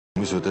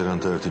მის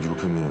ვეტერანთა ერთი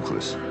ჯგუფი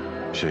მიემხლეს.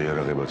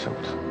 შეიარაღებაც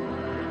აქვთ.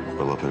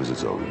 ყველაფერზე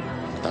წავიდა.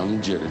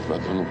 დამიჯერეთ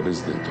ბატონო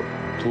პრეზიდენტო,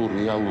 თუ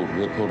რეალურ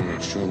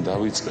რეფორმებს ჩვენ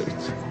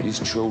დავიწყებთ, ის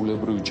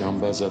ჩვეულებრივ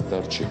ჯამბაზად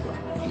დარჩება.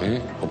 მე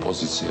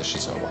ოპოზიციაში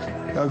წავალ.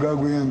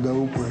 გაგაგვიანდა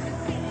უკვე.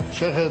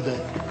 შეხედე.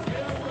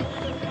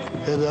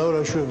 ედაო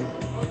რაშვები.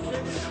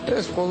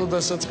 ეს მხოლოდ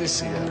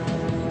დასაწყისია.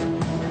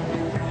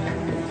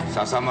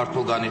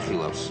 სასამართლო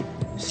განიხილავს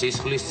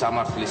სისხლის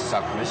სამართლის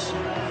საქმეს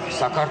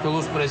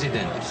საქართველოს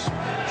პრეზიდენტის,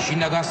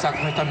 შინაგან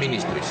საქმეთა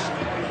მინისტრის,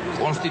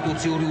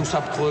 კონსტიტუციური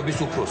უსაფრთხოების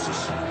უფროსის,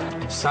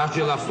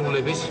 სასჯელ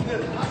ასრულების,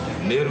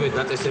 მერვე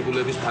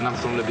დაწესებულების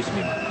თანამშრომლების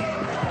მიმართ.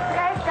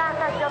 ეს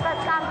განსაზღვრება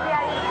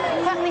სამდრიანი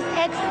ქვეყნის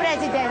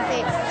ექს-პრეზიდენტი,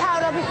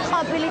 მთავრობის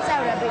ყოფილი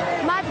წევრები,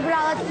 მათ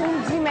ბრალად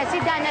უმძიმესი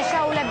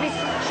დანაშაულების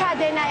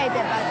ჩადენა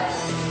ედებათ.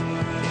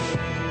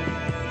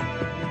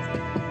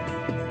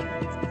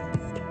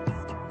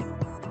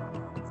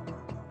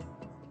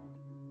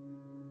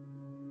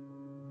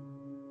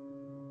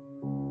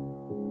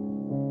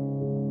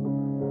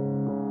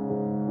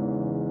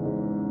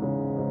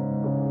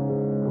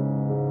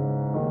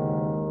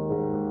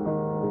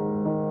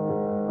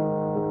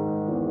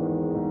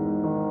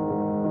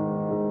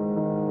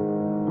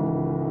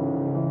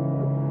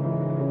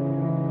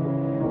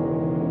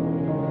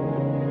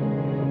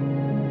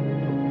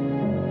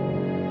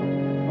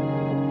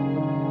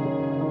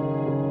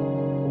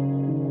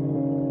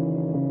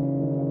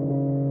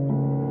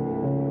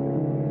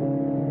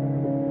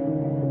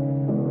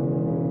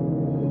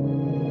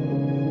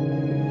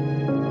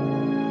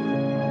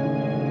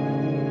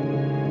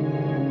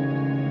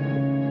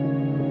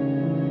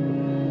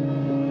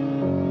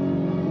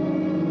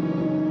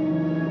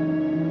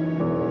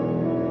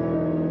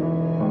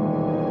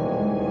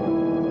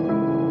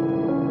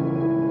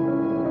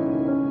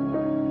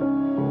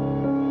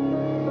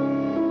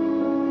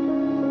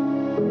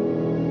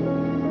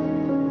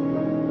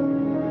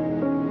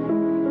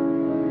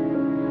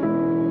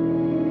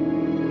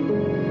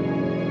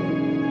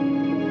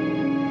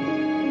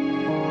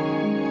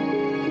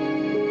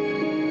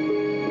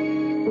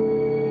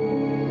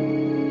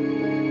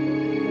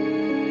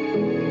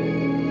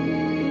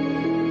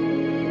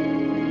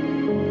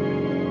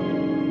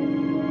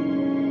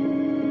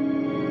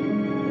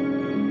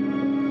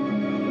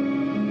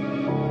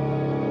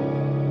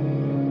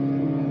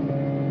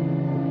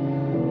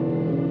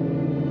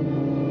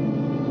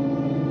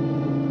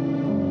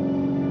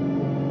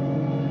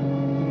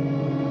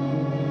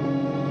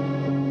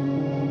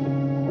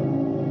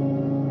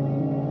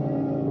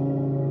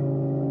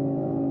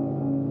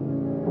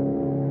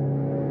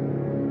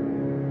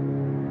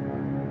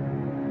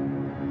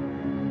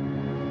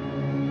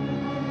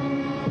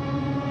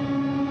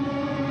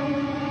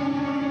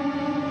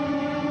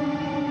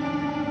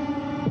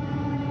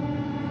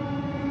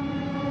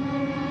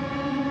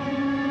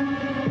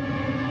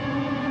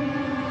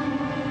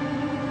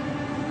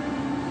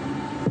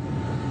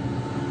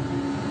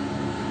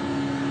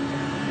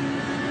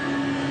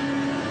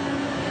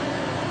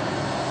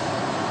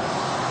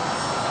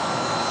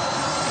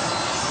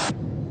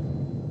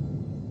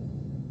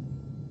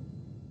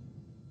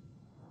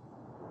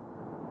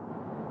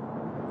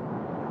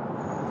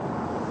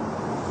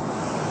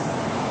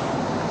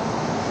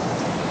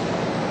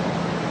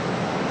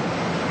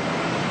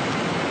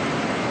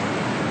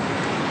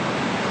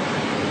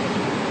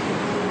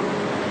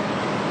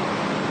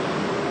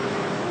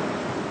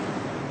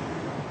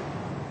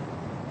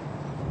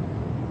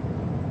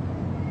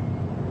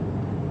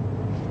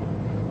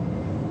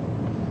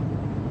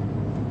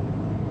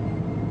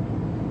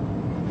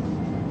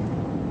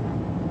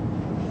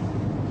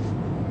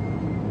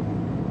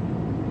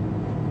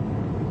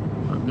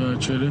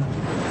 Çeli.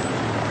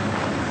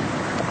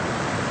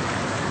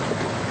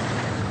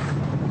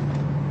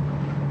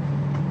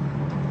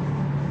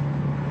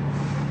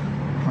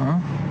 Ha?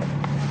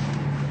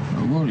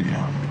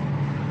 Როგორია?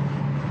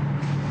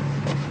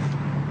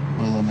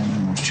 ყველა მე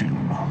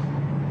მორჩილობა.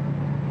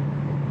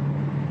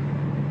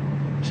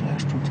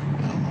 საერთოდ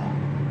ყველა.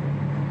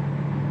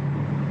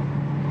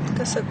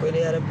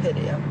 გასაკვირი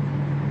არაფერია.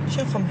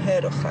 შენ ხომ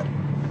ჰერო ხარ?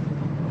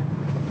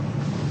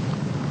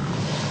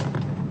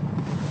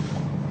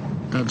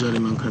 დაძალი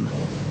მანქანა.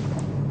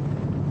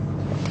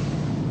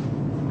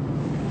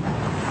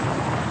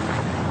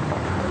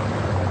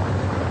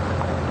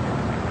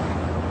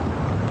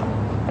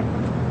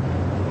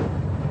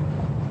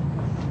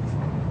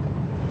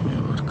 მე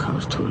ვარ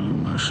ქართველი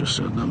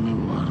მაშასა და მე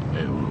ვარ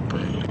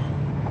ევროპელი.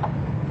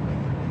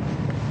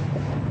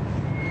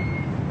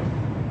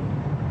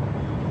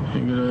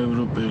 ეგრე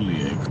ევროპელი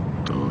ეგ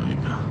то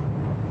ეგა.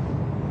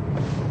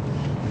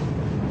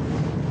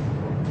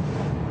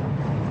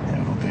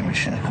 ევროპელი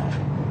შეხარ.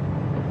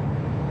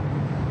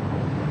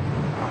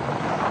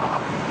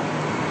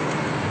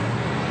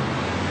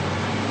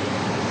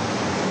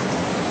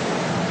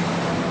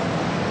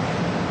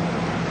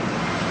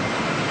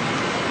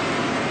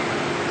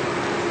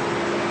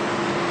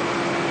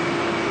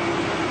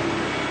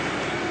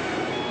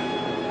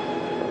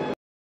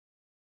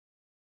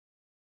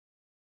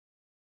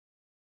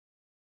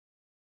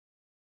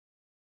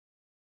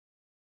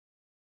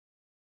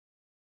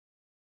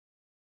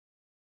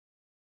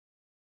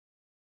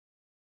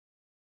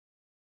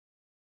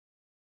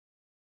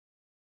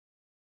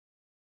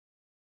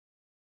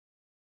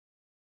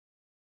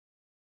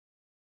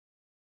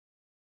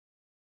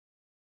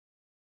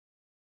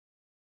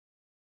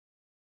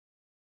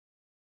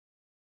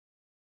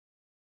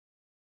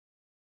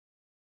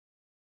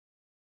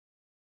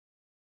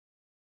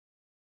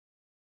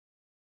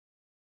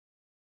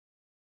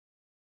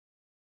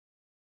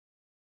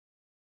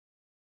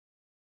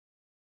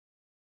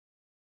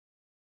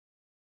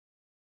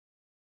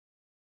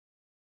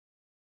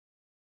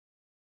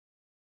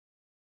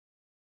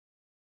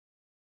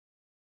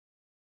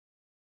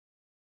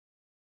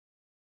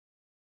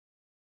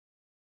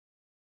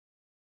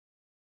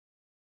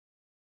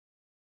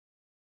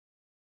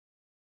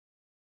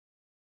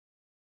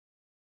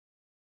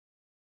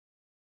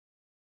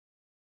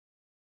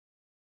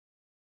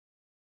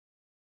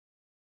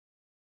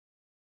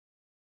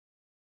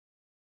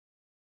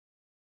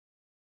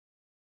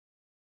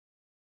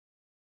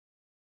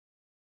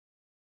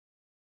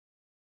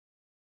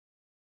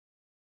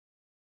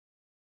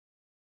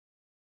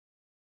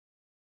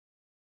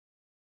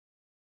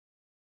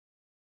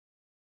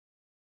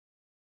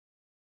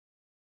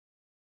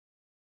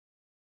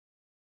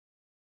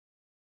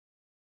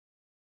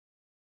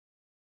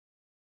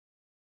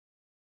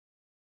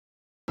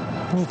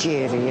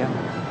 ნიჭიერია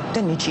და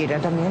ნიჭიერ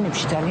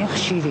ადამიანებში ძალიან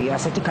ხშირია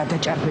ასეთი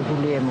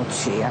გადაჭარბებული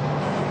ემოცია.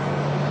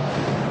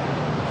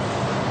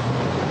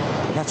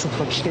 რაც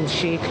უფრო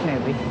ჭრილში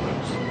იქნები,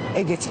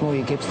 ეგეც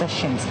მოიგებს და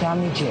შენს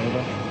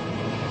დამიჯერო.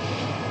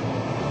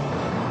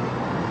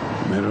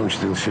 მე რომ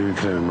ჭრილში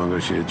ვიქნები,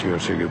 მაგაში ეჭი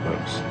არ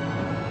შეგეფაროს.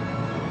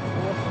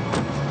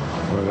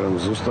 მაგრამ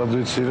ზუსტად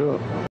ვიცი,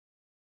 რომ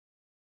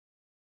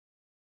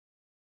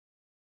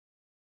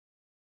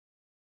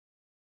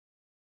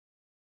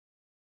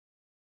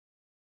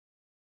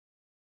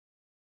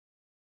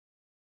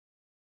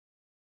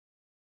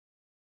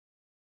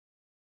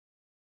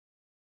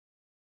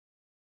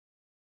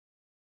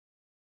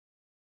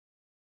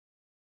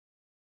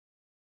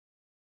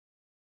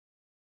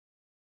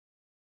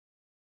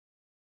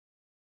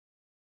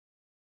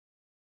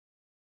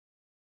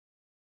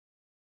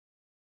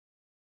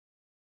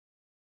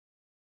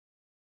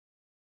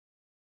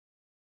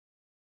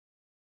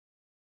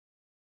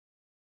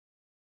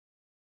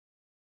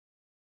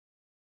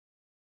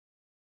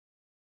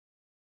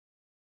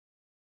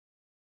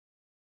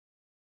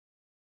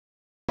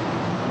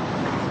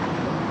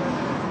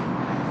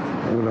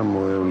მაგრამ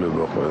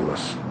მოევლება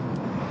ყველას.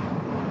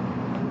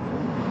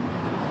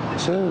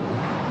 ესე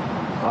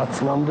 10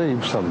 წლამდე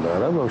იფსავდა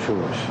რა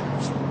ბავშვობაში.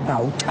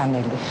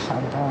 დაუტანელი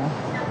ხარ და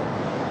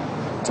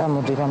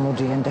წამოდი რა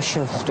მოდიან და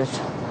შევხვდეთ.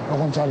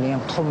 ოღონდ ძალიან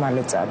გთხოვ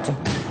მალე წარდი.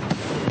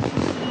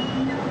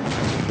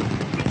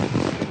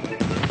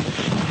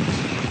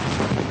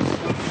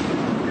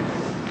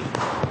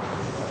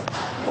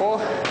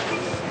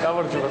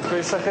 გამარჯობა,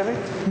 თქვენი სახელი?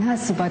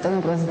 ნასი ბატონო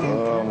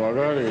პრეზიდენტი.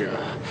 მაგარია.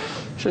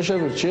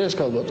 შეშეგვირჩი ეს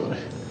კალბატონი.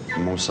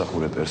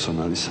 მომსახურე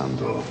პერსონალი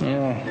სანდრო.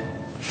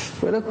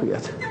 ვერა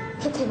ქვიათ.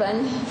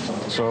 ქეთევანი.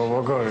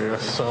 მაგარია,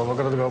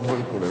 მაგარად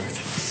გამოვიყურებით.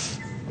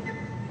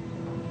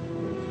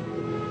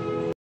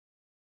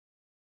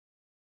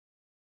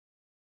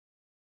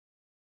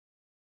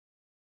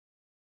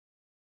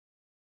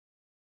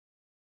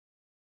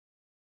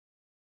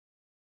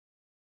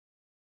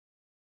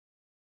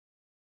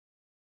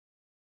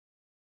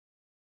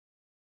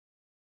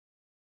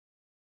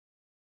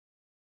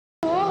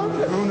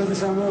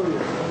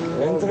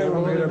 ენტრება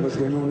მერაბას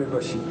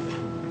გემოვნებაში.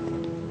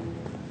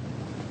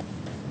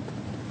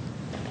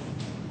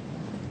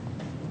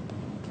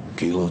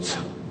 გილოცა.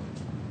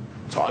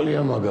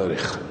 ძალიან მაგარი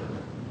ხარ.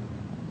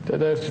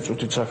 და ერთი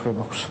წუთით საქმე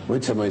მაქვს.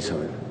 მოიცა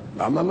მაისავე.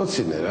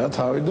 ამალოცინე რა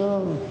თავი და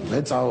მე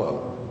წავალ.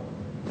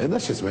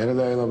 ედაშეც მერე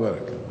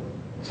დაელაბარაკე.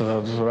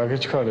 რა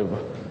გეჩქარება?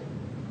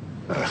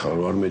 ახლა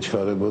არ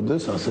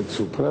მეჩქარებოდეს, ასეთ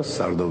სუფრას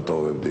არ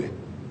დავტოვებდი.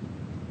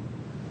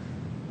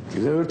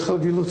 კიდევ ერთხელ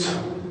გილოცა.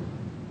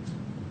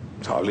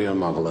 ძალიან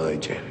მაღლა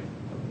ეჭერი.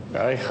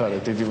 აი ხარე,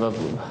 დიდი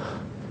მადლობა.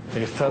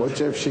 ერთად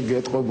კოჭებში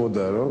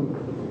გეტყობოდა რომ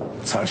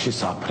ცარში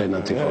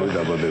საფრენად იყავი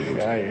დაბადებული.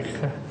 აი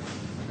ხა.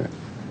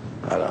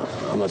 არა,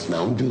 ამას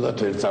ნამდვილად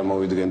ვერ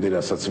წარმოვიდგენდი,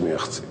 რასაც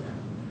მიაღწია.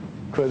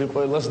 თქვენი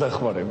ყველას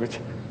დახმარებით.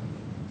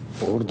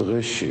 ორ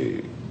დღეში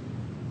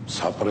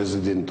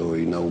საპრეზიდენტო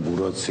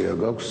ინაუგურაცია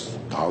გაქვს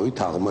თავით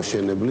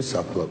აღმაშენებლის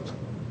საფლავთ.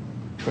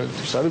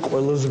 ჩვენთვის არის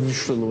ყველაზე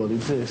მნიშვნელოვანი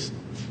დღე ეს.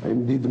 აი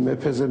დიდ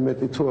მეფეზე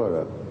მეტი თუ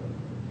არა?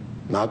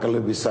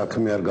 ნაკლები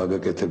საქმე არ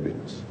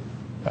გაგაკეთებინოს.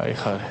 აი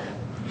ხარე.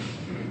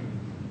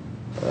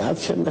 რაც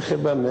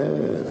შემეხება მე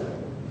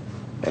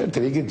ერთ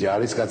რიგი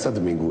ჯარისკაცად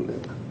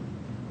მიგულება.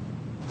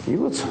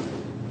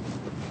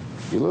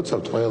 ილოცა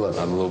ყველას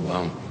მადლობა.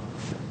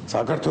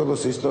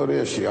 საქართველოს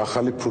ისტორიაში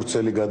ახალი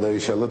ფურცელი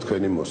გადაიშალა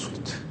თქვენი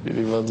მოსვლით.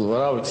 დიდი მადლობა.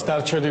 რა ვიცი,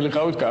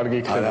 დარჩენილიყავით, კარგი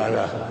იქნება.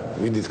 არა,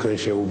 მიდი თქვენ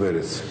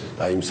შეუბერეთ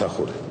და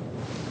იმსახურე.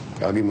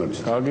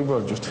 გაგიმარჯვეთ.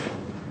 გაგიმარჯვეთ.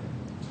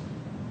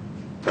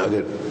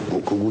 აგერ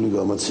კუგული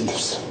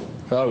გამაცილებს.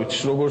 რა ვიცი,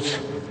 როგორც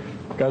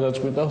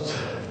გადაწყვიტავთ.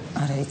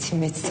 არა იცი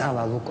მეც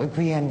წავალ უკვე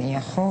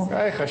გვიანია ხო?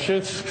 აი ხა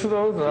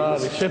შეცდავთ რა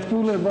არის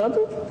შეთქმულება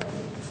თუ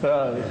რა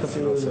არის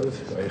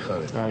აი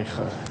ხარე. აი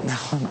ხარე.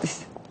 ნახვამდის.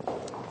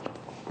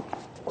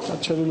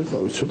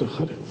 საჩერილიყავი ცოტა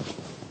ხარი.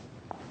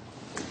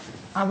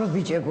 აბა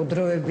ბიჭებო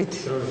დროებით.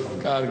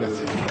 კარგად.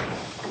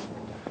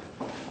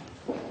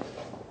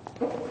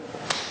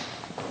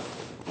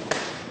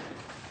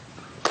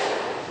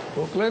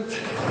 მოკლედ,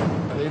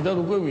 რეიდან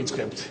უკვე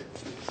ვიწყებთ.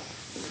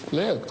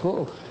 ლეა, ხო?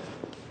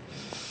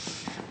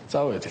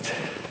 წავედით.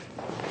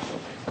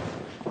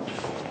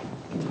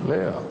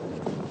 ლეა.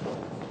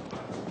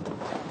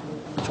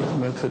 ჩვენ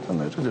მეფეთან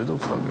ერთად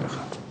დედოფალი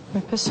ახლა.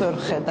 მეფეს ვერ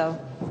ხედავ.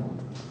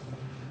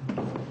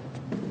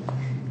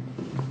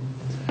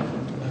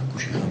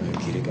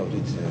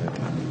 გირეკავდით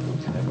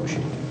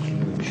ნებოში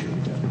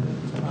შევიდა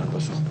არ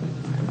პასუხობდა.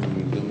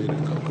 მიდამირე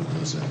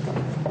კალკულაზე.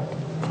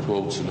 თუ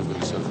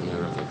აუცილებელი საქმე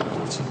არ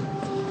აკეთებდა.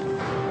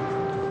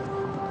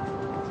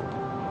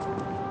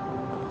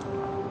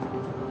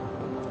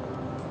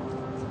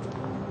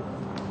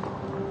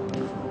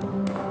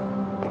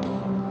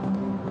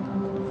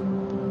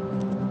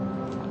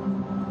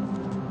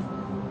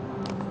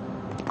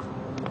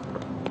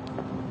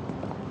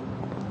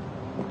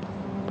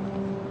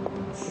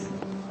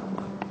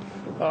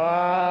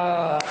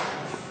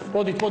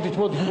 მოდით.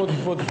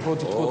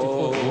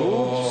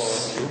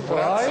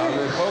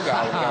 სამეფო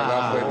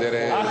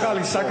გავგახვედრე.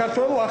 ახალი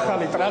საქართველო,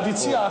 ახალი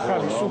ტრადიცია,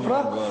 ახალი სუფრა.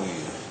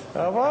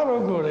 აბა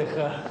როგორ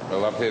ეხა?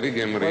 ყველაფერი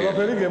გემრიელი.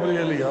 ყველაფერი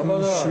გემრიელია, აბა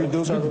და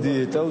შვიდობით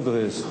დიეტავ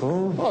დღეს, ხო?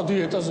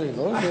 დიეტაზე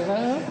იყო,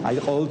 აი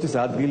ყოველთვის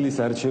ადგილის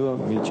არჩევა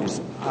მიჭირს.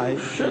 აი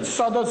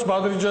სადაც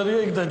ბადრიჯანია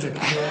იქ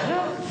დაჯექი.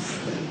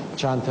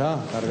 ჩანთა,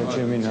 კარგად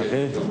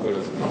შემინახე.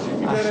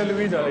 მიდერელი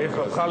ვიდარი,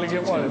 ეხლა ხალი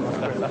გეყარება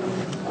ყველა.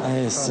 აი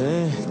ესე,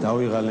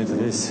 დავიღალე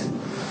დღეს.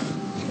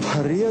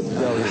 ფარიად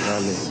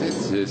დავიღალე.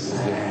 ეს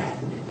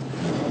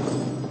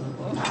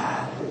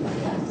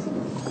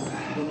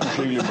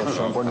შეიძლება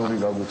შამპანური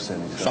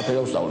გაგვიხსენით.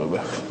 საფერავ სწავლება.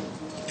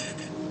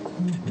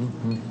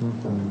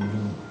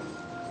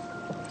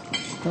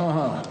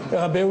 აჰა,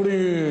 ეხა ბევრი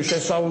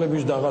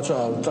შესწავლების და რაღაცა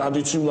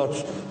ტრადიციულად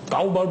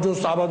გაუბარჯოს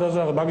საბადაზე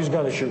მაგის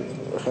გარეშე.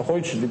 ეხა ხო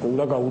იცი ლიკო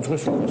უნდა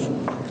გაუძღეს მაგას.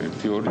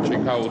 ერთი ორი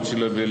ჭიქა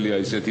აუცილებელია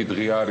ისეთი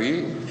დღე არის,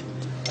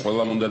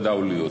 ყველამ უნდა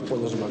დავლიოთ.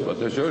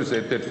 თუმცა შორის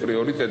ერთ-ერთ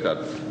პრიორიტეტად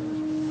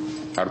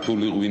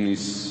ქართული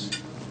ღვინის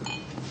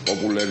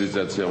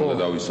პოპულარიზაცია უნდა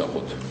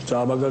დავისახოთ.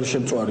 ძალიან მაგარი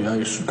შემწვარი, აი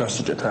ეს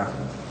გასიჭეთ რა.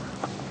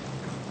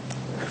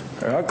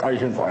 კაი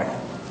შემწვარი.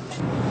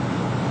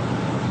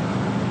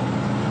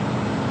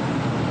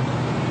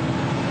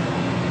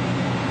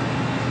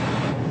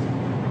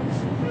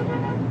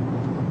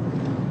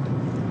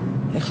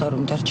 ეხლა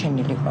რომ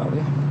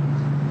დარჩენილიყავი.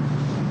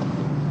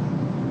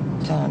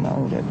 ძალიან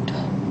აურებდა.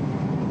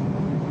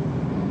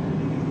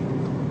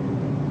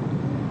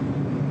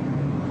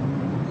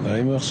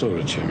 აი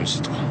მახსოვრე ჩემი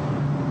სიტყვა.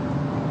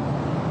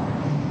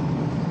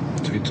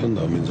 თვითონ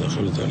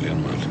დამიძახარ ძალიან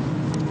მალე.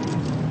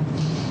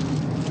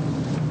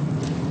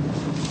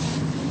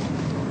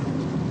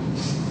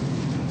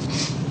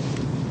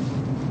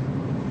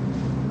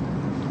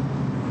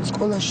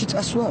 სკოლაში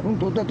წასვლა არ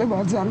უნდა და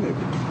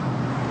ვაძალებით.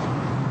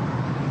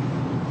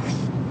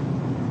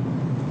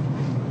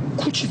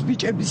 ქუჩის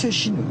ბიჭების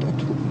ეშინოდა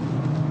თუ.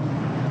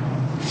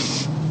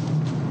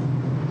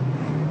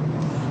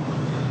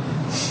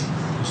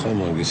 ხა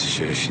მაგის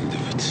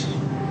შეეშინდებათ.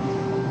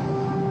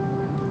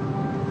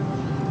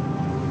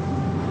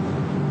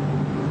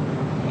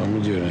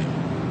 ამიჯერე.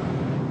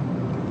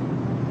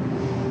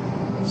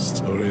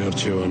 სწორი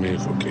არჩევანი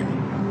იყო კი.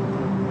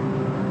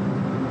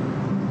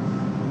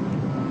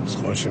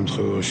 სხვა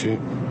შემთხვევაში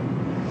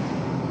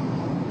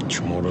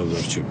ჩმორად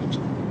არჩებოდა.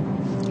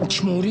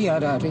 ჩმური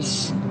არ არის.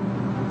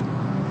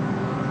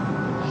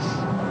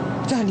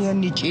 ძალიან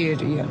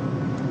ნიჭიერია.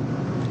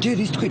 ჯერ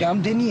ის თქვი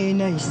რამდენი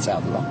ენა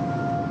ისწავლა.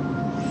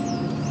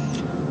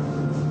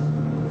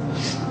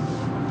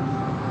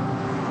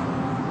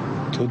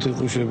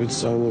 თუთიყუშებით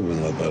სწავლობენ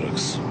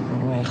ლაპარაკს.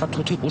 ეხა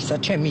თუთიყუშა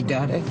ჩემი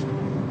დარე.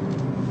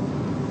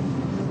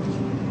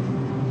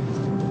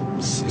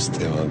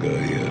 სისტემა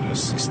გაიარა,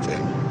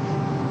 სისტემა.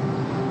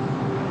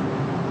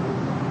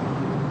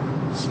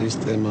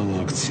 სისტემა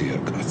აქცია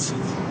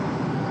კაცად.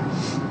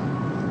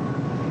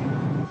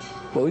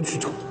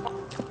 მოიცით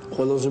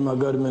ყველაზე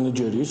მაგარი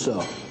მენეჯერი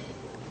ისაა,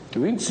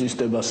 ვინც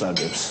სისტემას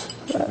აგებს.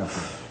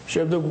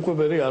 შემდეგ უკვე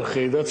მე არ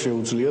ხედავთ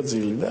შეუძლია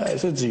ძილი და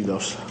ესე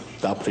ძილავს,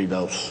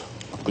 დაფრიდავს.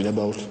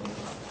 გვინებავს.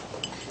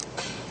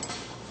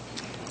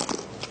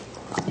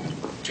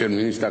 ჩემ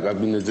მინისტრთა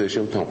კაბინეტზე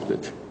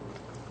შევთანხმდეთ.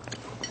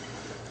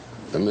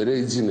 და მე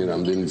რეიძინე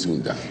რამდენი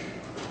წმინდა.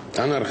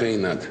 თან არ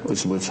ხეინათ.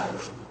 მოიცა.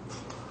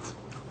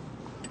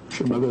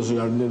 შემაგაზი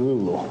არ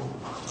ნერვიულო.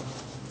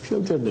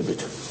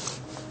 შევჯერდებით.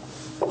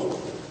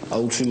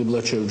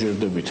 აუცილებლად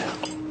შევჯერდებით.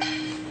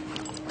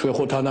 ჩვენ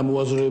ხო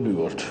თანამოაზრეები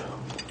ვართ.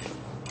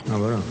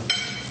 აბა რა.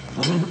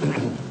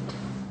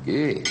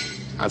 კი,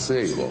 ასე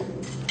იყო.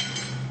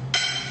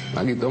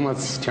 მაგიტომაც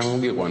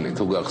ჩამოგიყვანე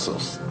თუ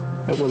გახსოვს.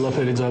 მე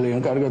ყველაფერი ძალიან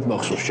კარგად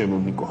მახსოვს,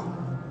 შემომიკო.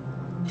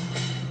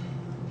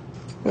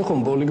 მე ხომ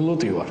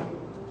პოლიგლოტი ვარ.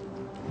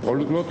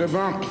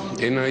 პოლიგლოტება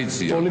ენა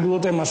იციან.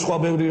 პოლიგლოტემა სხვა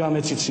ბევრი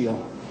რამეც იციან.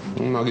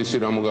 მაგისი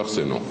რა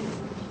მოგახსენო?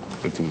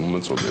 ერთი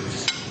მომეწოდეთ.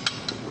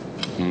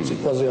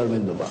 სიტყვაზე არ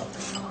მენდობა.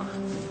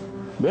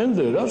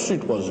 მენდე რა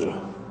სიტყვაზე?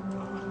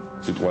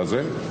 სიტყვაზე?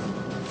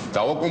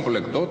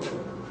 დავაკომპლექტოთ.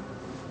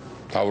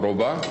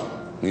 თავრობა,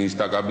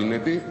 მინისტრთა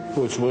კაბინეტი.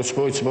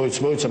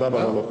 მოიცა,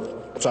 ბაბა.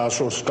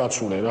 წაშორს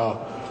კაცუნე რა.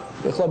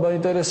 ეხლა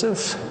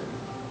მაინტერესებს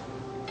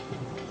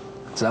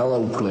ძალა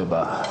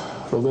უფლება,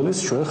 რომელიც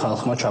ჩვენ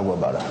ხალხმა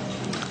ჩაგვაბარა.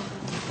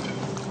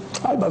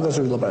 აი მაგაზე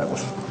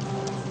ვილაპარაკოს.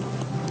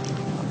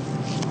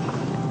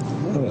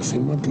 არა,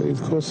 სიმართლე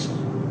ითქოს,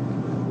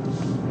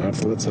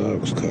 მართლაც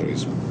აქვს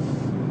ქარიზმა.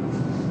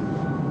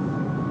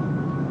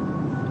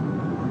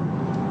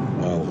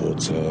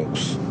 ალღოც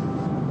აქვს.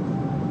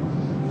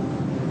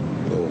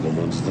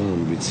 ოღონდ და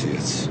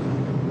ამბიციაც.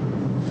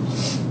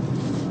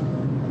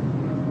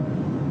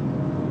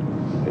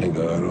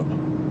 ეგარო.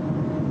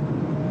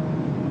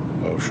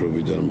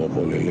 ბავშვობიდან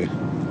მოყოლილი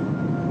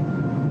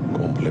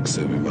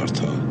კომპლექსები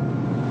მართლა.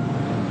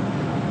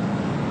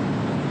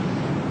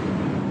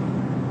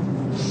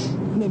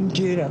 მე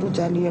მჯერა რომ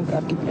ძალიან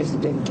კარგი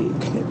პრეზიდენტი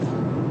იქნება.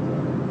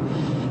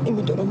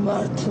 იმიტომ რომ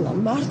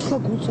მართლა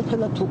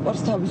გულწრფელად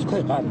უყვარს თავის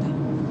ქვეყანა.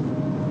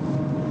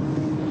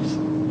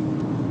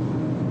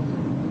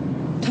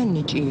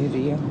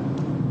 ნიჭიერია.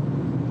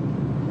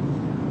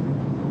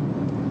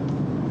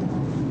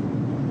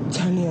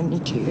 ძალიან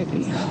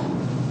ნიჭიერია.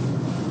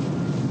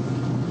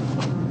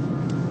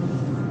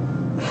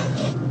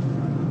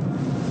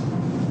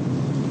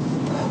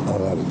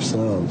 აღარებს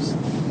სამს.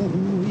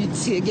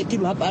 ვიცი ეგეთი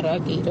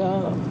ლაპარაკი რა.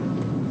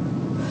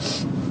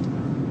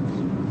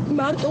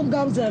 მარტო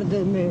გავზარდე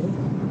მე.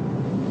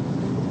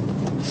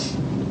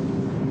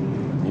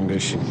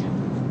 იმეში.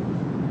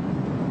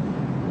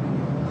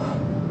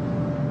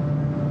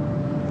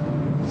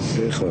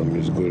 ეხლა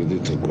მის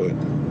გვერდით უკვე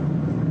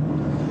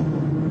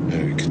მე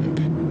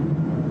ვიქნები.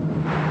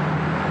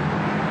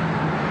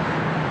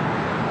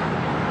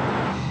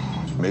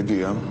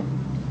 მედია,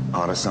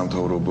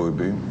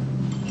 არასამთავრობოები,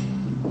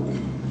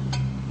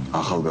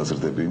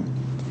 ახალგაზრდები,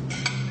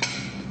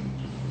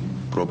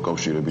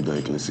 პროფკავშირები და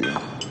ეკლესია,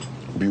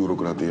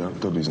 ბიუროკრატია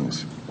და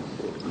ბიზნესი.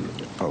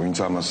 ვინც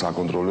ამას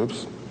აკონტროლებს,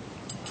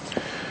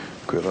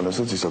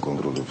 ქვეყანასაც ის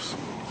აკონტროლებს.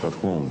 რა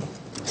თქმა უნდა.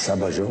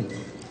 საბაჟო,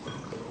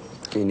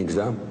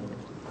 რკინიგზა,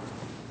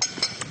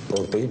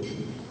 პორტი,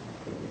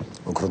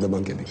 ოქრო და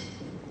ბანკები.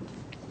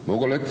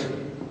 მოგოლეთ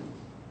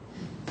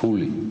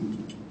ფული.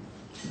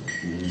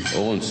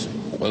 ოღონდ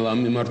ყველა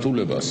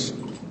მიმართულებას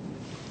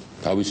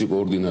თავისი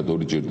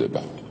კოორდინატორი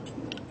ჭირდება.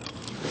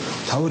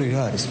 თავი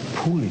რა არის?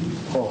 ფული.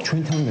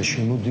 ჩვენთან უნდა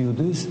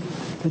შემოდიოდეს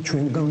და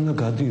ჩვენგან უნდა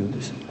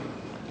გადიოდეს.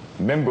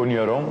 მე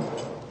მგონია რომ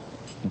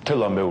მთელ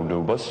ამ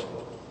მეურნეობას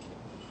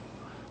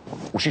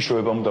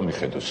უშიშროება უნდა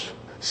მიხედოს.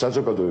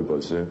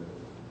 საზოგადოებაზე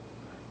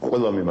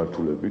ყველა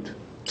მიმართულებით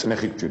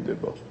წნეხი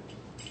გჭირდება.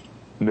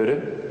 მერე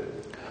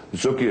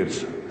ზოგიერთს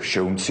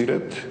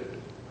შევმცირებთ,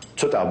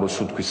 ცოტა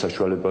ამოსუნთქვის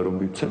საშუალება რომ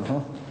მივცეთ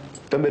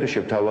და მერე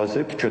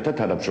შევთავაზებთ ჩვენთან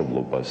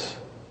თანამშრომლობას.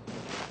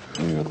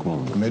 რა თქმა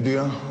უნდა.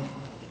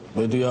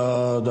 მედია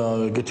და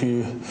ეგეთი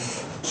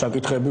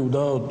საკითხები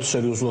უნდა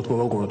სერიოზულად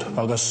მოვაყუროთ.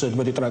 მაგას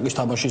ზედმეტი ტრაკის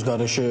თამაშის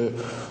გარეშე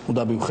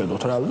უნდა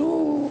მივხედოთ რა.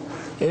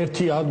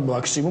 ერთი ან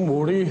მაქსიმუმ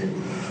ორი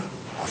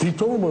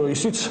თვითონ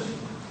ისიც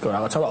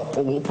რაღაცა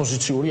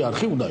ოპოზიციური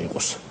არხი უნდა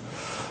იყოს.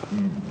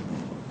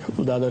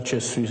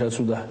 დადარჩეს ვისაც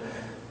უნდა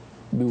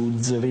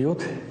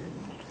მიუძლიოთ.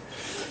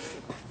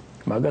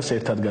 მაგას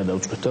ერთად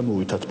გადავწყვეთ და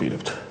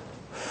მოვითათბირებთ.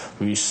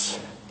 ვის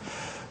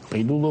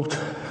ყიდულობთ,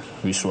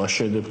 ვის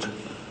ვაშენებთ.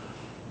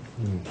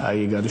 აი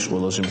ეგ არის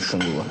ყველაზე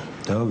მნიშვნელოვანი.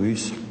 და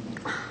ვის?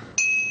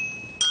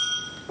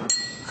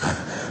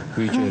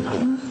 ვიჭერ.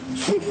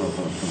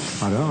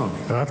 არა,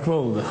 რა თქმა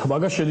უნდა,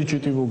 მაგას შედი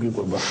ჩიტი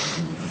მოგიყვება.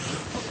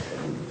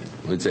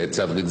 ვიცი, ერთ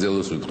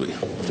სადგიძელოს ვიტყვი.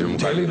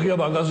 თელეგია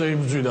მაგაზე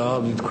იბძვიდა,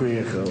 თქვი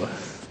ახლა.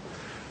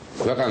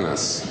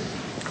 ქვეყანას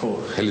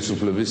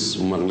ხელისუფლების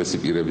უმაღლესი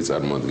პირები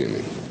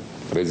წარმოადგენენ.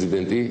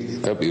 პრეზიდენტი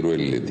და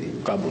პირველი ლედი.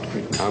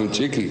 გამოვთქვი. ამ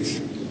ჭიქით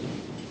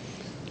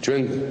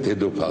ჩვენ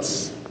დედოფალს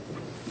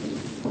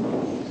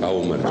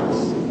გაუმარჯოს.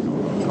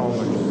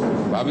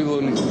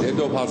 ბაბილონის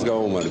დედოფალს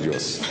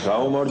გაუმარჯოს.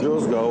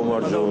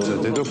 გაუმარჯოს.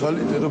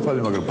 დედოფალი,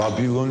 მაგრამ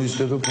ბაბილონის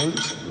დედოფალი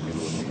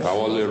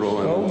გავალერო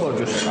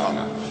გაუმარჯოს.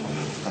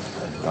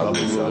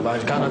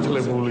 բայց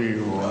განათლებული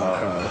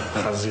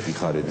ხაზი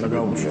ხარეთ და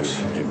გაუმარჯოს.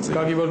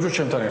 გაგიბარჯოს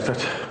ჩემთან ერთად.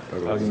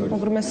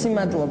 უღრმესი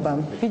მადლობა.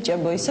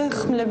 ბიჭებო, ისე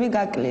ხმლები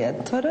გაკლიათ,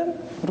 თორემ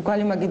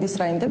რგვალი მაგიდის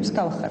რაინდებს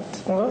გავხართ.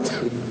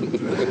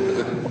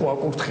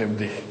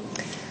 ვაკურთხებდი.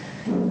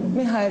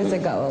 მე ჰაერზე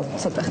გავალ,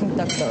 ცოტა ხნით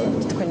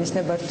დაგწავებთ თქვენის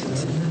ნებართვით.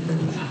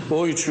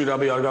 მოიცვი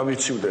რამე არ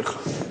გამიცივდე ხა.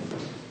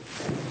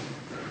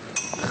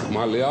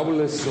 ხმალი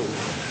ავლესო,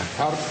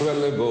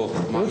 ქართველებო,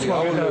 ხმალი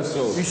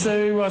ავლესო. ისე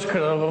იმას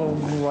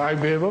აი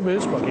ბება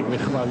მეც მაგიგნი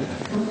ხმალი.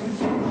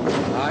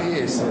 აი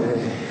ესე.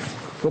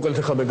 მოკლედ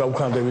ხა მე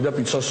გავქანდები და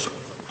პიცას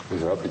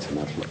რა პიცა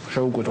მართლა.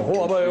 შევუკეთო. ხო,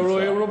 აბა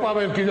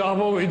ევროპამერკი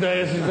ამოვიდა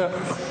ეს და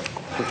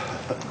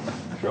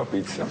რა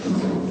პიცა.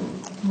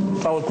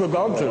 თქვენ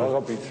გავჭერ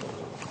რა პიცა.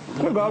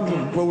 თქვენ გავჭერ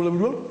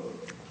პრობლემია?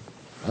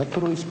 რა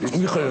დროის პიცა?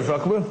 მიხედავ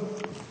საქმე?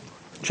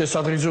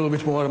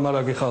 შესაძლებლობით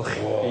მომარაგე ხალხი.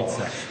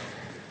 პიცა.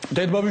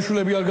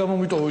 დედბაბიშვილები არ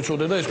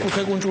გამომიტოვიცოდე და ეს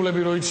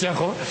კუთხეკუნჭულები რო იციან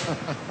ხო?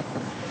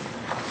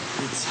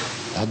 პიცა.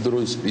 რა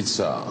დროის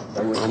პიცა?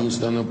 ამის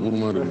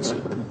დანაპურმარებიც.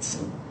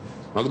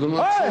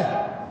 მაგდონალდსი?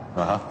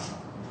 აჰა.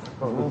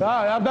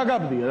 რა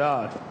დაგაბდია რა.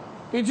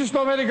 პიცის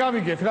ნომერი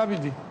გამიგეთ, რა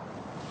მიდი.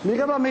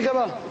 მიღება,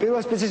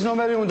 პირველ პიცის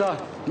ნომერი უნდა.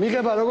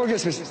 მიღება, როგორ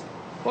გესმის?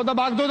 ხო და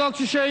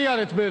მაგდონალდსი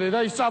შეიარეთ მერე და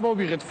ის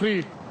წამოვიღეთ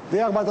ფრი.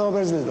 დიახ, ბატონო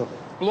პრეზიდენტო.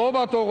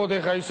 ლობა თողოთ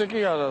ეხა ისე კი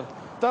არა.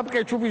 და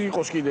კეჩუპი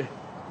იყოს კიდე.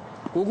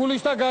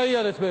 გუგულის და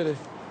გაიარეთ მერე.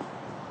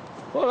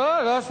 ხო რა,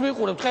 რას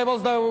მიყურებ?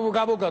 ტყებალს და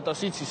გამოგატა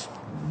სიცის.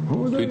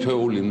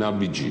 თითოეული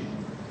ნაბიჯი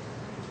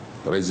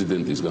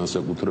პრეზიდენტის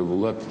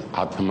განსაკუთრებულად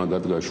 10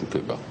 მაგად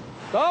გაშუქება.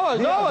 დავაი,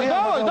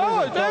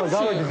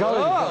 ტემპში.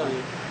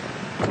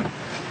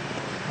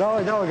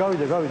 დავაი,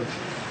 გავიდე.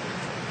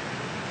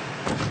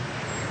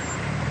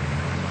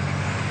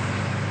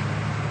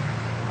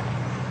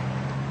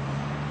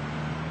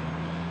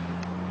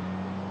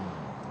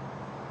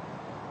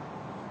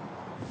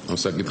 ამ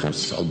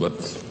საკითხებს ალბათ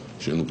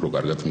შენ უფრო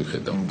კარგად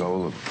მიხედავ.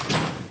 დავალებ.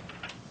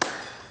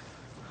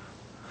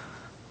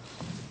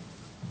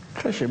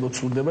 ხა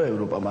შემოცულდება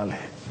ევროპა მალე.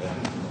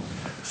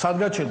 სად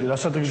გაჩერდი,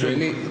 რასაც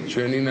გიჟები?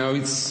 ჩვენი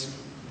ნავიც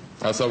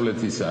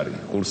დასავლეთის არის,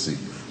 კურსი.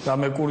 და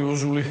მე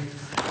კურიოზული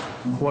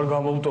ვარ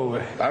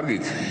გამოვტოვე.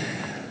 კარგით.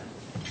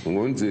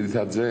 მოგონი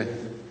ძირითადზე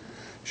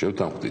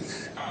შევთანხმდით.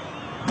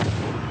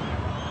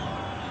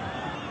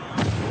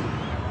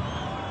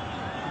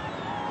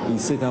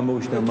 ისე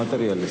გამოვიშდა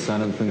მატერიალი,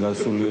 სანამ თქვენ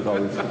გასული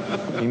იყავით,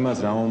 იმას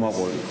რა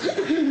მომაყოლით.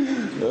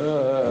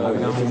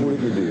 გული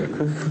კიდე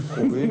აქვს.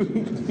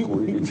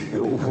 გული კიდე.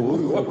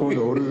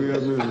 ორი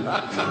ვიაზე.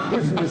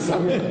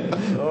 მესამე.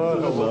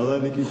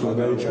 ბალანი კი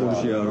მაგარი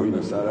ჩხურში არ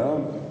ვინას არა?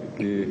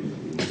 კი.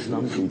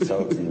 სამ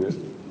კიცავთიბე.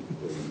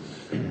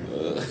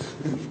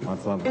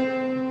 მართლა.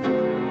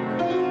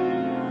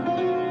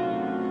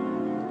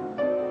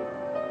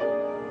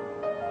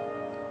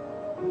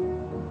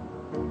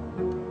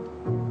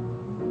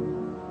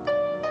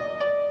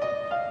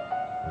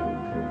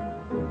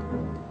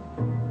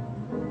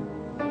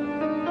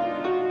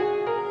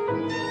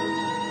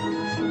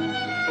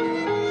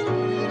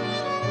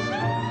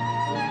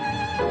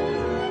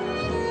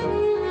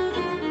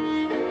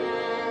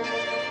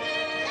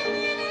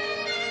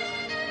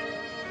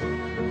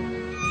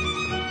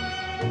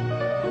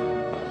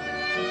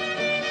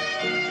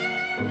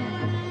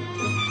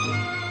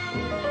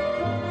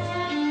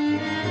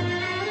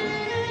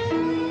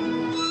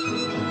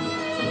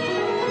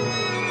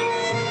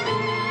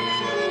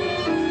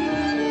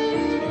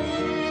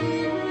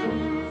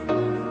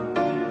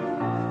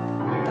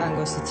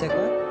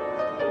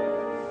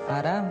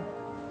 არა?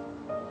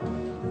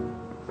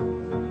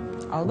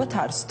 ალბათ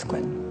არც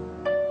თქვენ.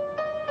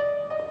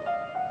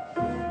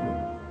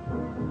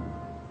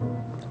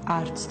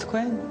 არც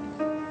თქვენ?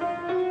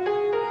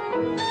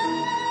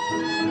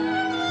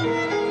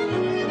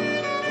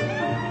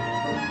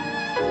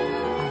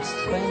 არც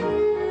თქვენ?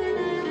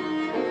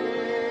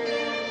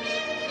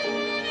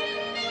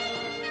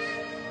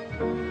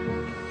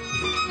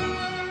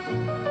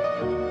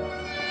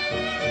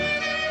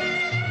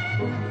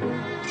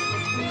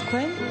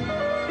 თქვენ?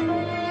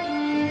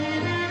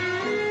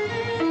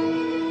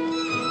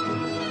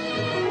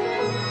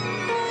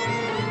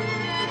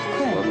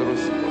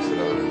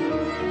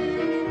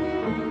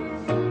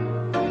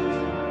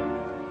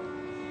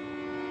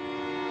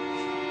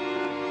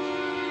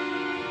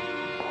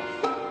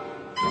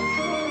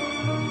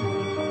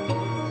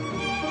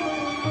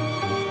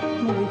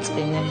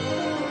 მოვიწყინე.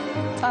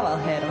 წავალ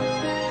ჰერო.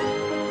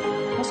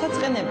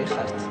 მოსაწყენები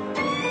ხართ.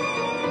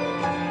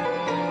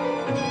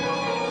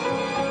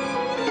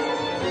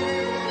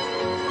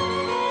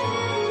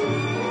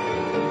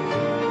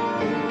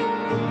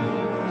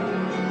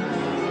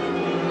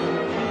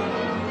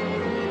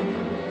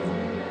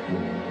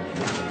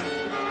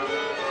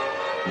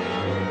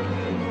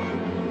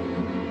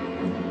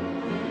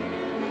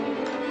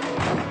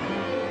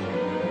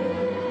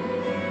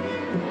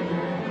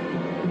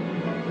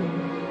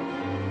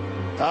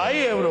 აი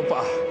ევროპა.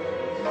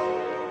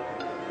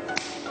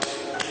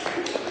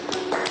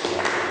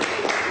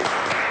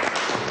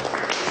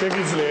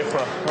 შეგიძლია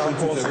ხა ამ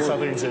პოზიციაში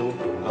სადღეღო.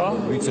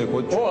 ვიცე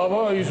კოჩი.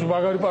 აბა ის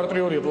მაგარი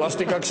პარტნიორია,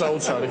 პლასტიკაკ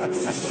საოცარი.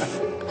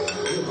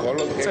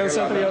 ხოლო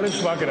წელსატრიალებს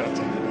მაგრად.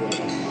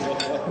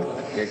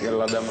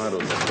 კეკელა და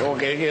მაროზე.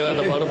 კეკელა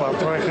და მარო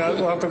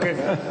პარტო კეკ.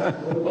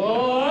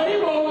 აი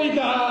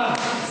მოვიდა.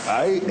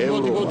 აი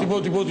ევროპა.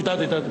 ბოდი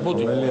დადე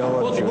ბოდი.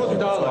 ბოდი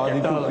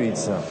და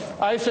პიცა.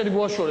 აი ესე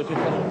მოაშორეთ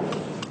იქა.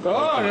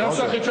 აი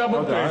ასახი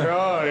ჩაბოთე.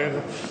 აი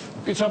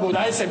პიცა ბოდი.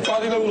 აი ესე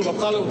პადილეულობა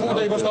ხალე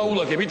ფუდა იმას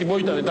დაულაკე. ვიტი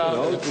მოიტანე და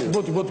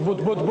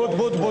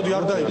ბოდი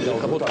არ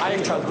დაიწყე. ბოდი აი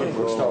ჩადგი.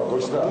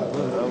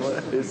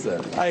 ესა.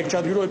 აი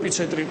ჩადგი რო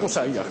ეპიცენტრი იყოს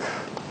აი აქ.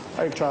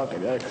 აი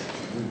ჩააყენე აი.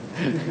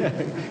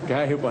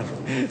 გაიყვან.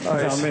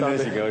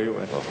 ამენაში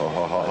გაიყვან.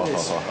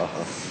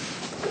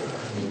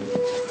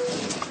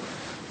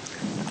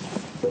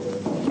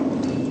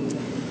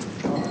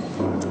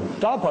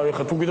 დაფარე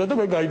ხა თუ გიდა და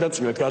მე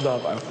გაიდაწილეთ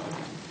გადააყარე.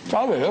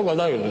 წავე რა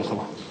გადაიღე ხა.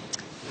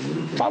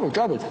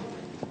 წავე.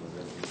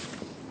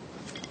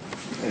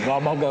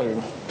 გამაგარი.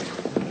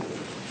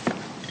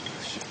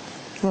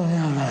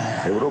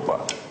 ევროპა.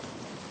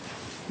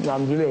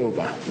 ნამდვილი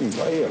ევროპა.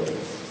 აი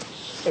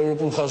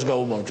ევროპულ ხაზს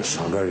გაუმარჯოს.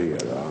 მაგარია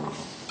რა.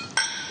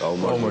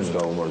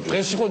 გაუმარჯოს.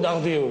 ეს იყო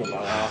დაღდი ევროპა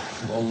რა.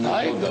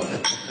 აი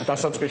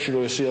დასაწყისში რო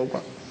ესეა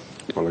უკან.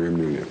 ყველა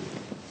გემნილია.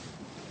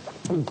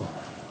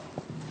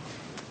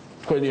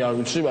 თქვენი არ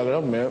ვიცი,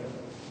 მაგრამ მე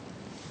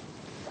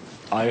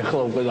აი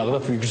ახლა უკვე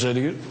დაგდათ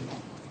ვიგზელი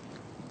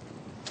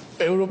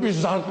ევროპის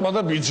ზარკმა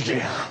და ბიძგი.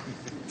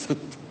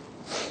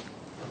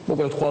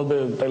 მოკლედ ხვალბე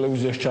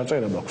ტელევიზიაში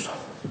ჩაწერა მაქვს.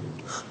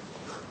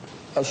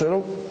 ასე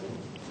რომ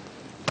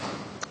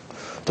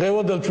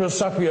დღევანდელ ჩვენს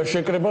საქმეა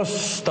შეკრებას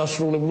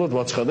დასრულებულად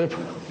ვაცხადებ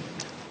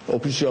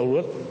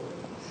ოფიციალურად.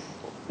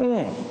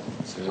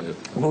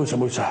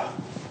 მოიცა.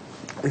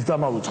 ის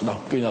დამავიწყდა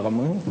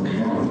კინაღამო.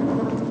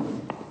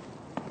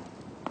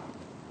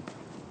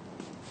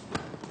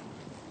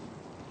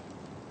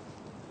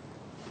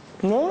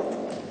 ნო?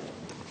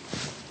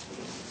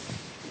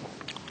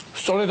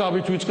 სწორედ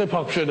ამით ვიწყებ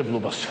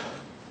აღმშენებლობას.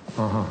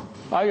 აჰა.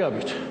 აი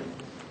ამით.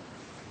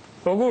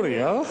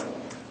 როგორია?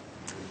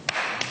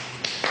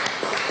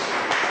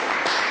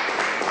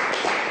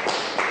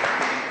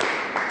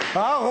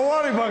 ხო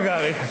არის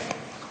მაგარი.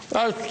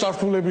 აი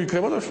წართულები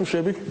იქნება და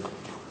შუშები.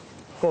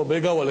 ხო, მე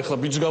გავალ ახლა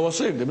ბიჭს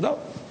გავასეირდებ და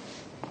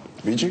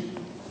ბიჭი.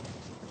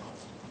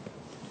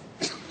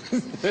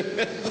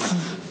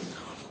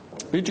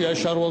 ბიჭი აი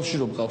შარვალში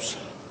რომ ყავს.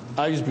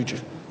 აი ეს ბიჭი.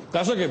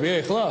 გასაგები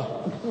ახლა?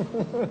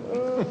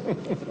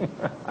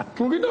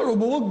 თუ გინდა რომ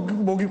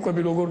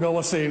მოგიყვები როგორ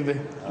გავასეირდე.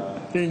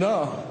 ინა?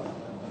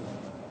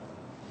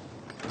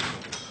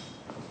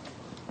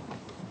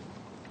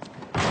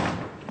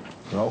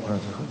 რა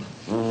ვქნათ ახლა?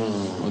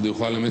 მოდი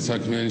ხვალე მე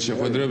საქმიანი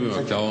შეხვედრები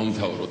მაქვს,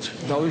 დავამთავროთ.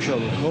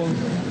 დავიშალოთ, ხო?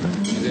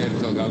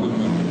 ერთხელ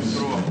გაგვიმართოს.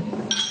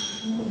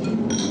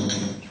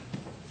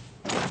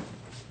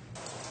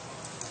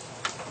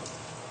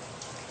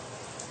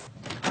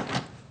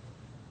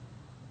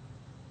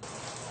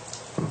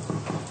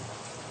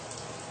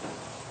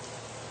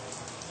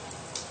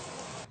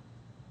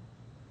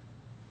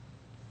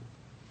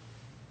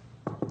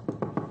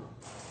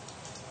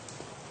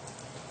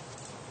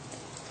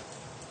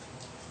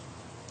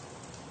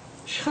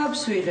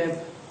 შხაბს ვიღებ.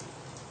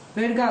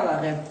 ვერ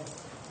გავაღებ.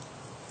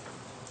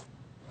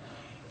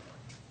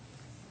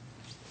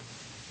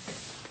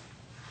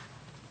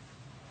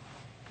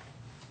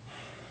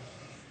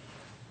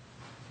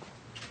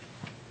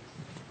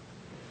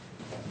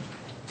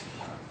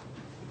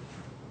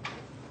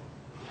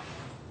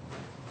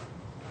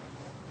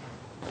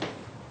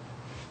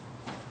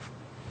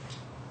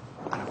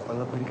 არა,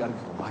 ყველაფერი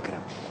კარგია,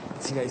 მაგრამ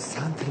ცინა ეს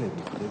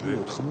სანთლები,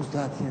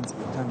 90-იან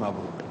წლებთან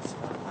მაბრუნებს.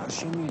 არ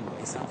შემიძლია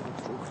ეს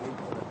სანთლები რო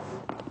ხდება.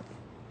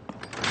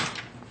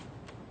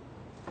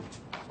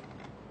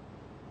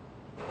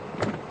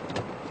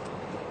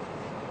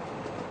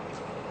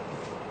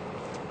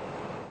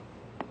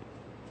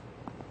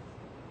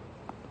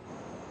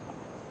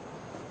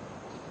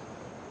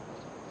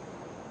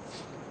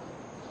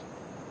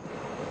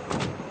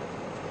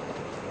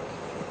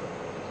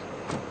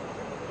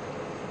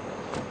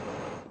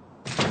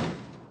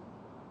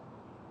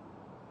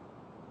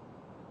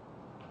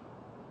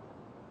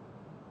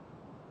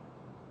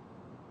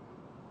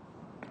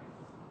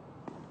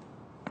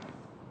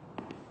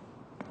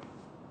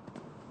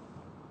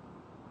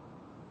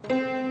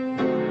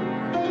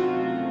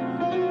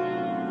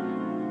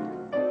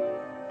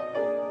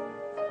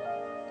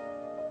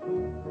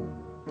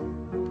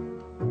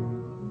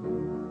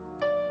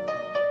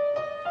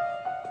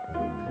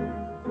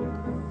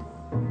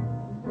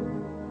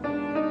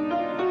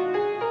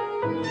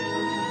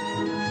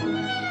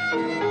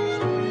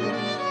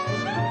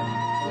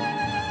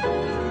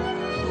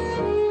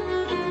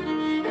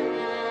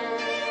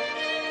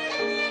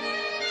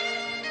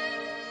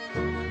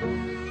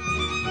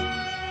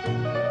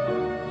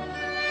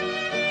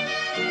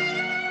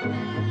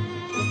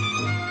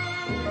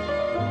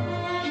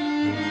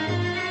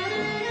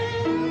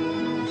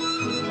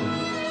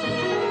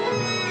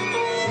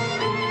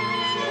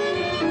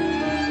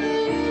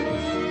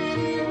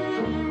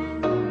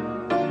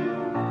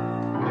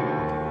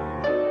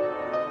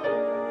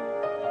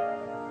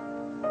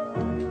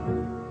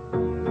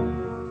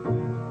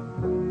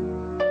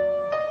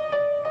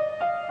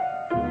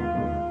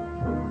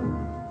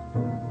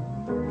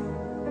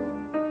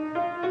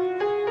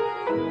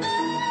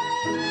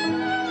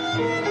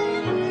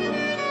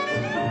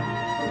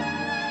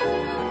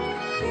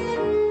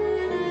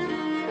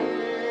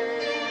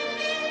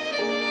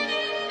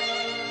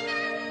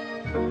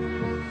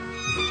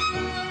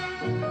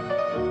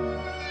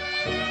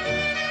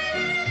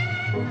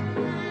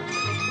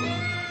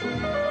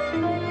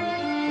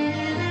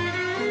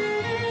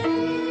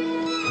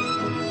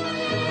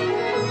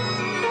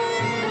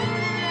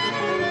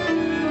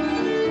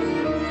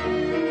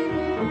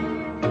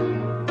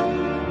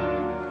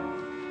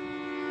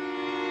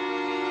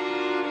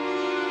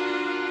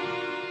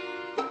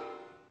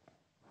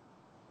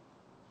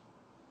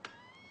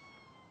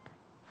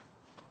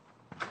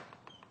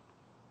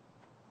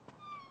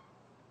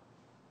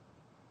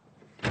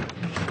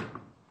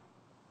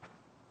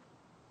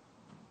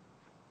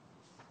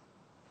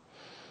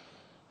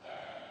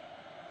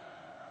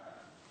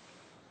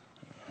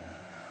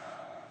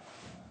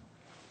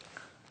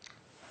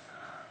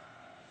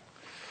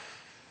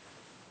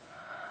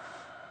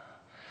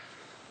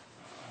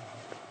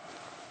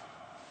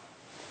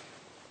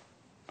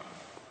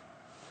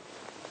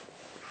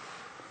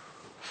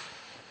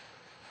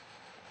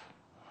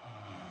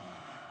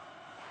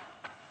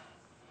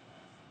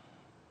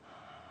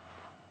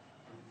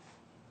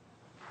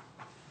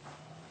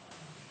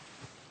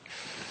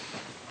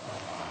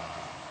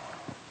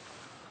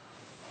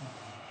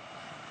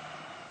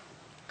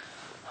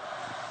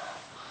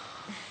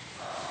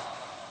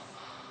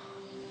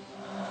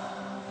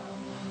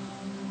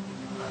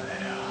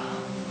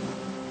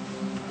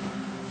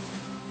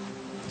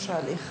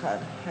 მშრალი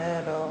ხარ,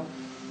 ჰერო.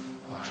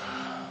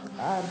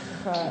 არ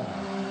ხარ.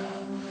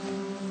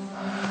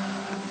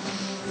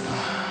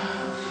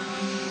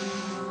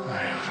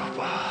 აი,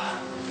 ევროპა.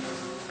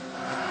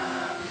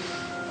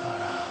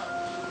 არა,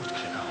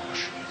 უთქლე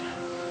გამომშვიდე.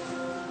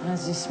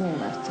 აზის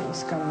მიმართ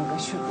ის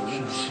გამოგაშვიდე.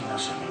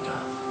 სინასე მინდა.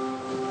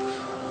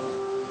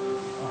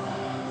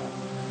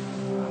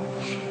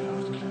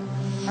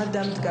 არ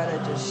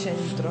დამდგარა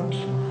შენი დრო.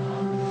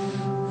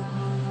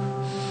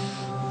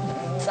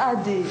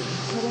 წადი,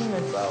 რომ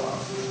მეწავა.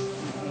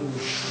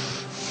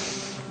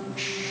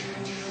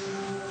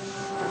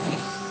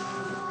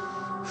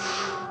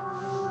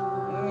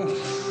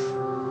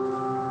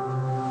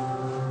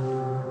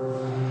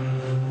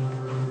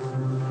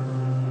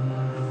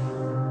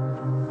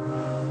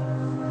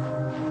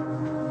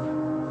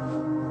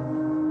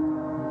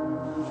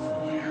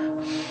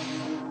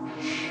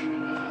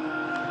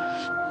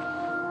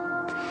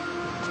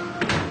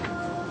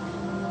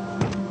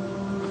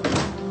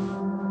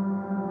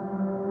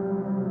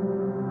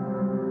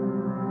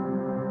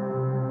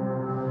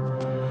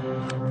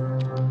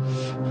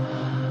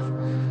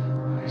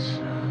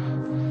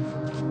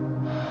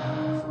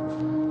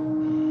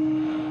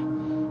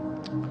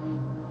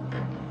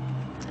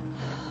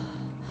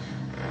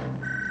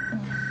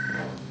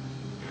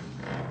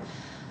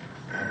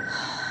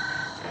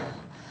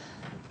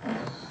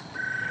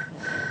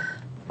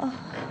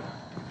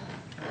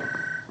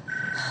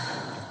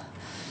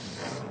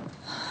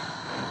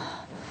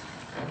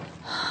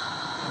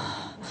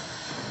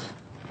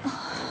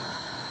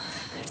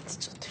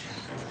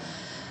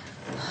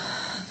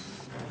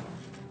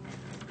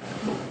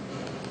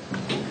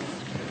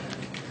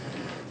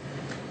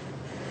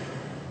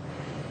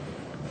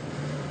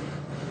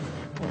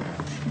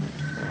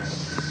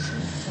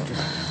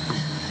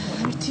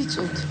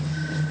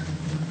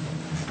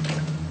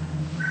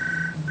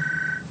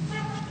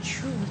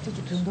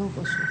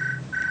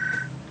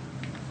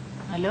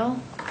 Алло?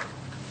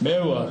 მე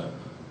ვარ.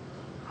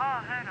 ხო,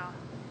 ჰერო.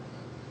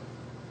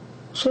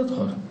 სად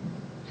ხარ?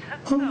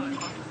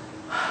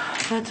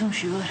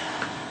 ბათუმში ვარ.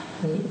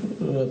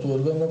 რატო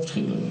არ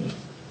გამოფრთხილები?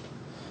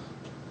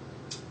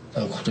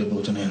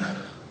 დაგვხვდებოდნენ.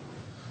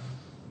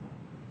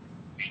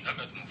 მინდა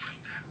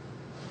გადმოვფრინდე.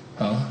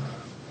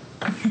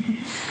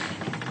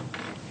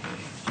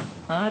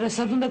 არა,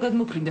 სად უნდა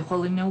გადმოფრინდე,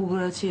 ხოლმე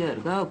ინაუგურაცია არ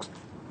გაქვს?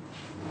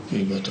 კი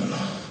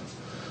ბატონო.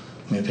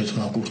 მეფეთ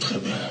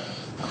მაგურთხები.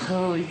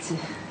 ხო, იცი.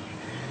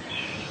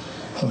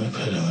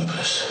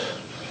 მეფეს.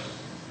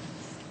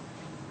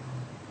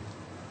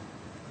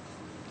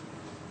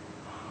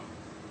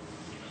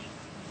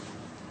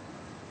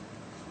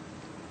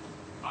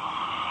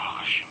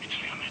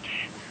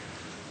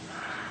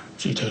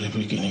 წითელი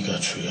ბიკინი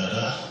გაჩვია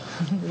რა.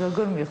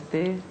 როგორ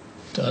მიხდი?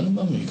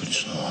 დანმა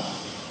მიგრძნო.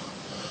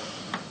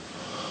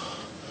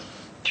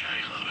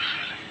 ჩაიღავე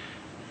ხელი.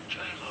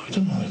 ჩაიღავე. და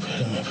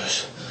მეფეს.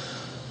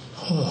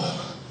 ხო.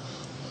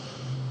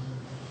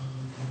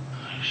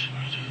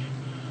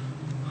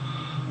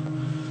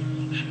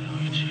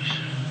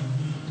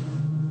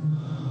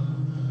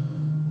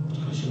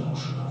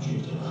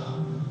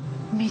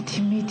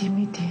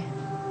 მიდი.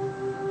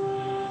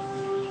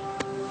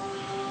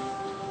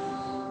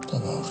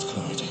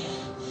 დამავრთქლები.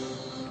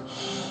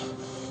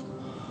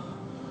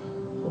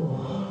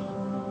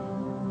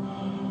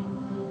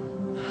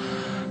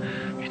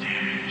 მიდი,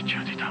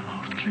 ჩადი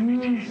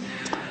დამავრთქლები.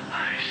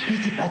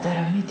 მიდი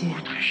პატარა, მიდი.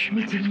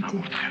 მიდი.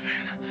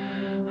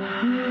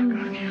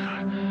 კარგი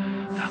ხარ.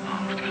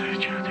 დამავრთქლე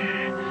ჩადი.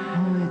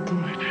 მოედი.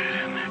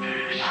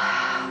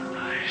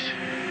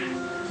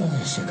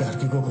 ესე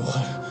კარგი გოგო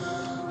ხარ.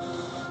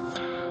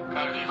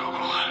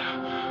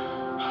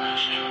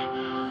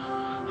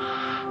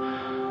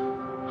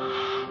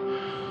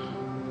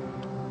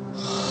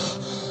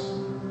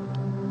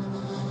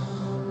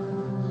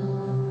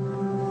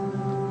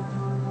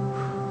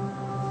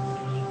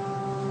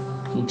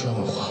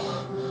 ჩამოხვა.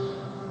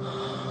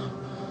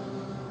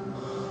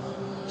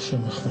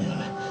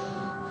 შემეხმიანე.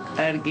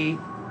 კარგი.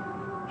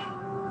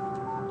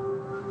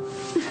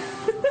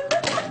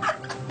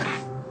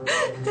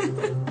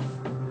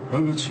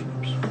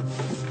 რაღაცინებს.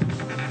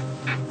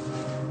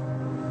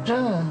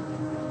 რა?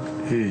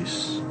 ის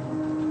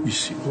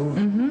იყო?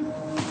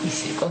 ის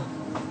იყო.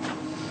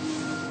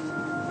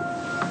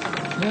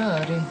 რა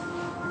არის?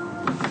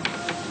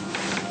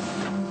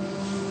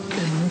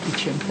 მოდი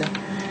ჩემთან.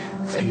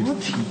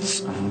 ერთი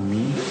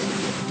წამი.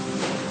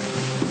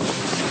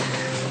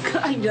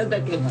 კაი რა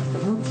დაგემართა,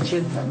 მოდი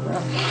ჩემთან რა.